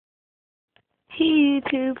Hey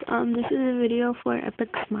YouTube, this is a video for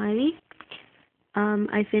EpicSmiley.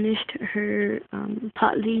 I finished her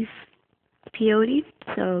pot leaf peyote,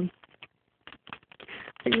 so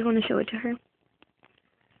I just want to show it to her.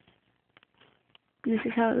 This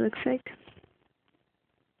is how it looks like.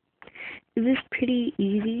 It was pretty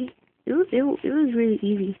easy. It was really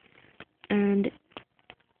easy, and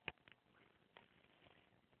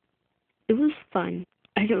it was fun.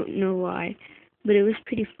 I don't know why, but it was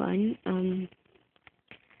pretty fun.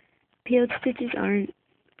 Peyote stitches aren't.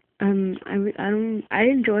 I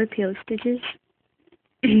enjoy peyote stitches,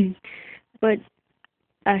 but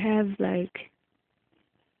I have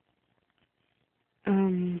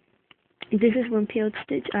this is one peyote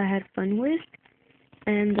stitch I had fun with,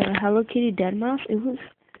 and the Hello Kitty dead mouse, it was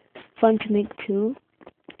fun to make too.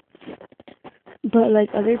 But like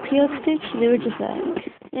other peyote stitch, they were just like,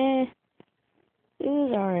 it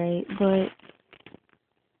was alright, but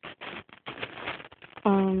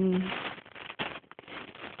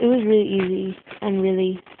it was really easy and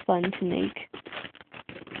really fun to make.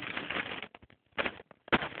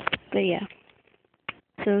 But yeah.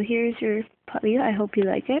 So here's your puppy. I hope you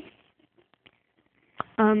like it.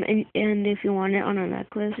 And if you want it on a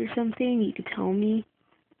necklace or something, you could tell me,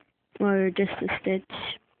 or just a stitch.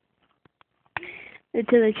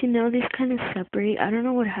 To let you know, these kind of separate. I don't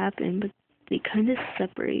know what happened, but they kind of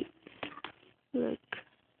separate. Look,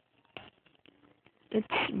 it's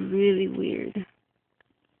really weird.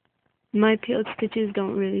 My peyote stitches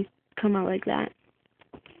don't really come out like that,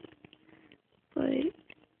 but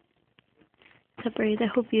separate. I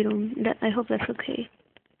hope you don't. I hope that's okay.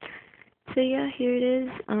 So yeah, here it is.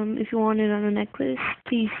 If you want it on a necklace,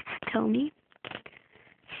 please tell me.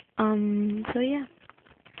 So yeah.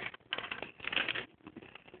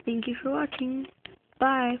 Thank you for watching.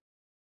 Bye.